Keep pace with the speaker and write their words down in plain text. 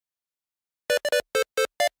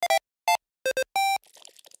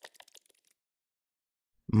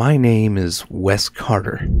My name is Wes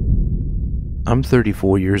Carter. I'm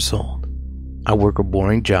 34 years old. I work a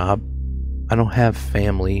boring job. I don't have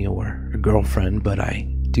family or a girlfriend, but I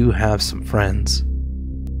do have some friends.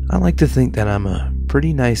 I like to think that I'm a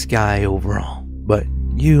pretty nice guy overall, but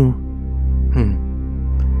you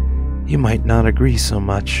might not agree so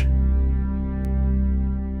much.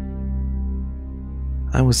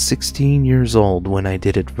 I was 16 years old when I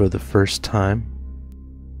did it for the first time.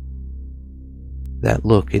 That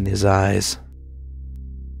look in his eyes.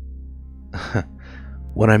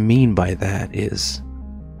 What I mean by that is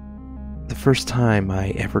the first time I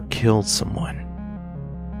ever killed someone.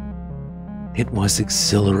 It was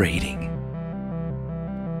exhilarating.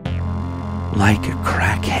 Like a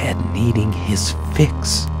crackhead needing his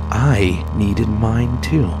fix, I needed mine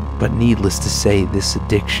too. But needless to say, this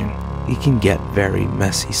addiction, it can get very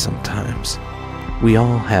messy sometimes. We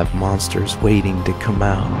all have monsters waiting to come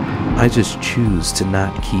out. I just choose to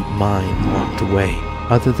not keep mine locked away.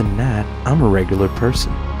 Other than that, I'm a regular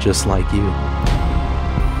person, just like you.